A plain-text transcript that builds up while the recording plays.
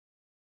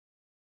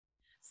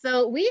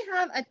So we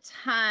have a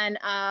ton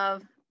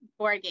of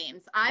board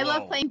games. I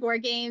love Whoa. playing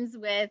board games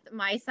with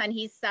my son.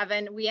 He's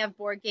 7. We have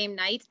board game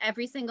night.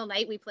 Every single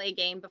night we play a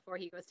game before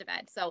he goes to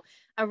bed. So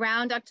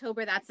around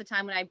October, that's the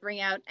time when I bring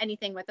out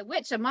anything with a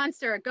witch, a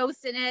monster, a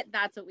ghost in it.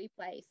 That's what we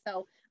play.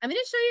 So I'm going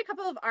to show you a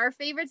couple of our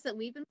favorites that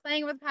we've been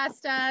playing over the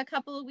past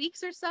couple of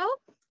weeks or so.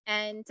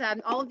 And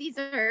all of these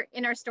are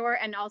in our store.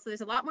 And also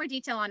there's a lot more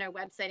detail on our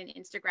website and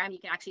Instagram. You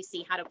can actually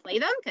see how to play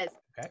them because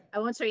Okay. I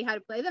won't show you how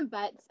to play them,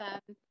 but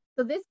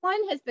so this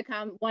one has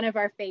become one of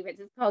our favorites.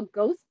 It's called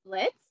Ghost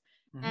Blitz.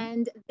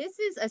 And this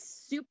is a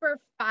super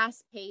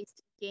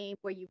fast-paced game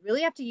where you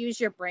really have to use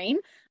your brain.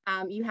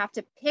 You have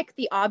to pick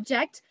the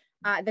object,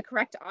 the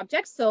correct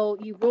object. So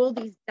you roll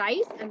these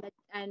dice,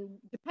 and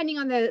depending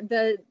on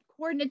the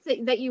coordinates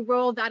that you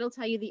roll, that'll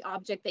tell you the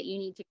object that you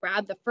need to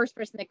grab. The first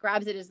person that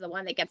grabs it is the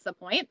one that gets the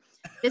point.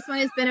 This one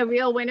has been a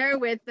real winner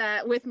with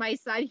my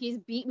son. He's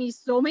beat me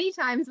so many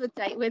times with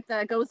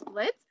Ghost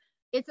Blitz.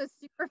 It's a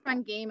super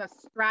fun game of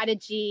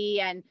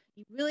strategy, and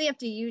you really have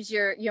to use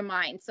your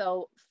mind.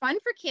 So fun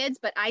for kids,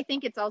 but I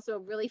think it's also a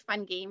really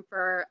fun game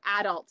for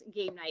adult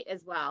game night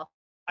as well.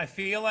 I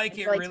feel like And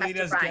it really really test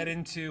your does get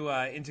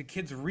brain. into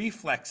kids'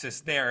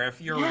 reflexes there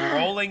if you're Yeah.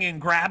 rolling and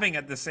grabbing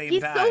at the same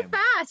He's so time.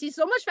 fast. He's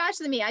so much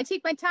faster than me. I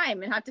take my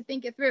time and have to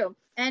think it through.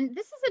 And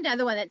this is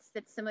another one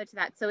that's similar to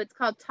that. So it's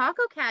called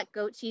Taco Cat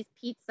Goat Cheese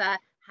Pizza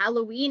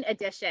Halloween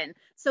Edition.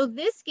 So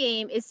this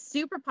game is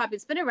super popular.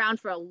 It's been around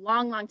for a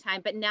long, long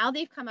time, but now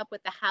they've come up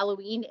with the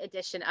Halloween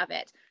edition of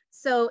it.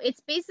 So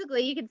it's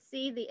basically, you can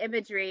see the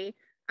imagery.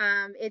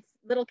 It's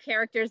little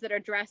characters that are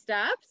dressed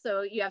up.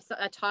 So you have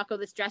a taco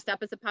that's dressed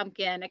up as a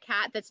pumpkin, a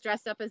cat that's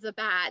dressed up as a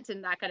bat,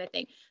 and that kind of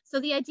thing. So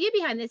the idea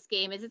behind this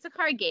game is it's a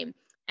card game.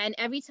 And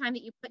every time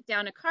that you put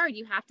down a card,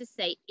 you have to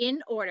say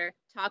in order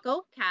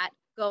taco, cat,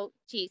 goat,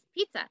 cheese,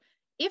 pizza.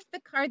 If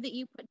the card that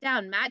you put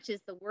down matches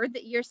the word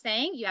that you're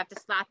saying, you have to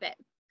slap it.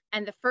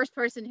 And the first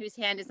person whose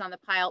hand is on the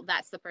pile,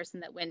 that's the person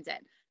that wins it.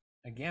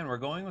 Again, we're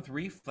going with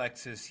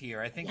reflexes here.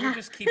 I think we're Yeah,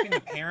 just keeping the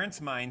parents'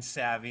 mind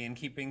savvy and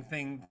keeping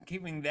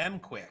them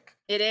quick.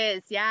 it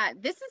is. Yeah.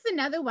 This is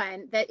another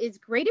one that is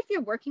great if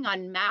you're working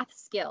on math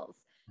skills.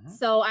 Mhm.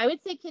 So I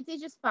would say kids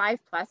ages 5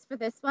 plus for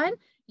this one.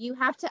 You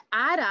have to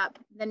add up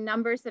the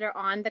numbers that are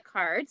on the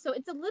card. So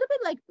it's a little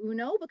bit like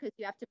Uno because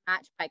you have to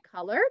match by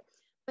color.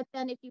 But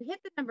then if you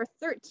hit the number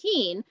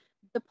 13,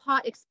 the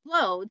pot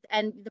explodes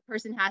and the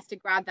person has to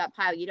grab that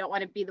pile. You don't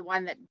want to be the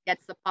one that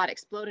gets the pot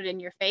exploded in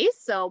your face.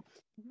 So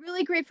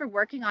really great for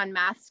working on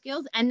math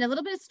skills and a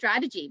little bit of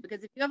strategy,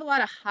 because if you have a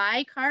lot of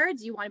high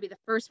cards, you want to be the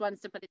first ones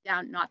to put it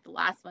down, not the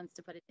last ones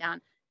to put it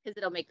down, because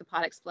it'll make the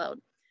pot explode.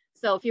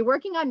 So if you're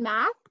working on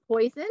math,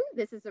 poison,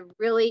 this is a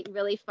really,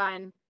 really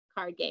fun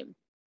card game.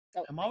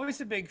 So I'm always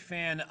a big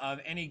fan of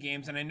any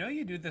games, and I know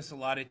you do this a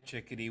lot at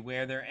Chickadee,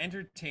 where they're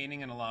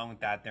entertaining, and along with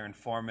that, they're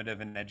informative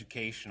and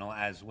educational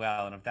as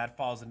well. And if that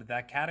falls into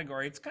that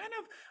category, it's kind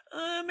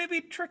of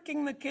maybe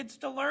tricking the kids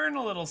to learn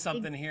a little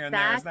something here and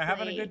there as they're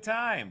having a exactly. good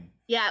time.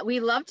 Yeah, we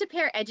love to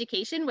pair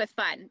education with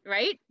fun,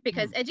 right?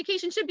 Because Hmm.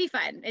 education should be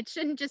fun. It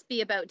shouldn't just be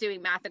about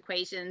doing math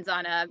equations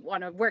on a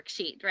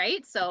worksheet,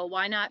 right? So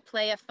why not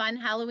play a fun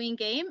Halloween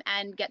game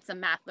and get some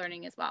math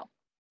learning as well?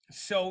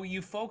 So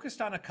you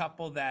focused on a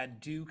couple that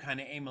do kind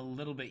of aim a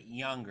little bit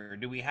younger.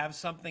 Do we have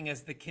something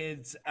as the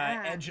kids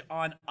Yeah. edge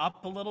on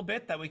up a little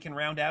bit that we can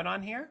round out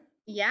on here?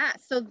 Yeah,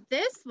 so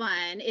this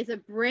one is a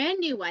brand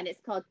new one.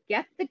 It's called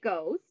Get the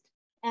Ghost.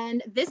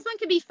 And this one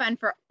can be fun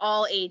for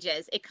all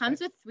ages. It Okay.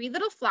 comes with 3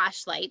 little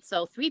flashlights,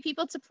 so 3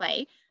 people to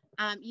play.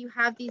 You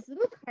have these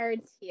little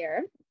cards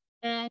here,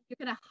 and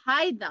you're going to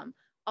hide them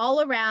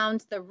all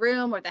around the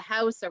room or the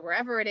house or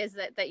wherever it is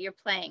that you're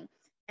playing.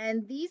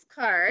 And these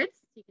cards,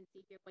 you can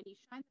see here, when you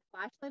shine the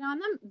flashlight on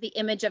them, the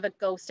image of a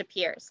ghost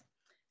appears.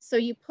 So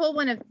you pull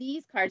one of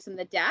these cards from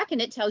the deck, and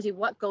it tells you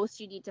what ghost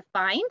you need to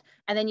find.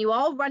 And then you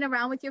all run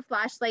around with your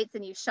flashlights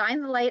and you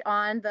shine the light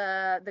on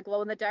the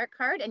glow in the dark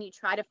card, and you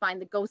try to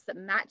find the ghost that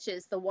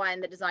matches the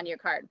one that is on your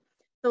card.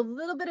 So a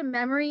little bit of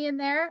memory in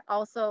there,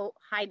 also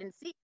hide and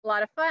seek, a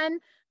lot of fun.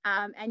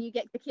 And you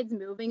get the kids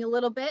moving a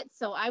little bit.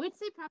 So I would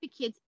say probably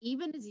kids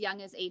even as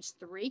young as age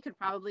 3 could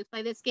probably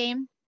play this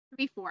game.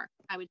 3, 4,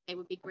 I would say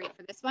would be great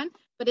for this one,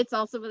 but it's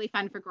also really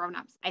fun for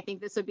grown-ups. I think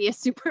this would be a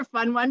super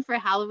fun one for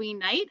Halloween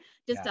night,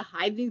 just Yeah. to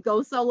hide these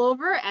ghosts all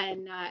over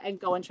and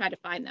go and try to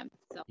find them.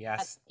 So that's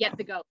Yes. Get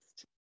the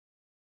Ghost.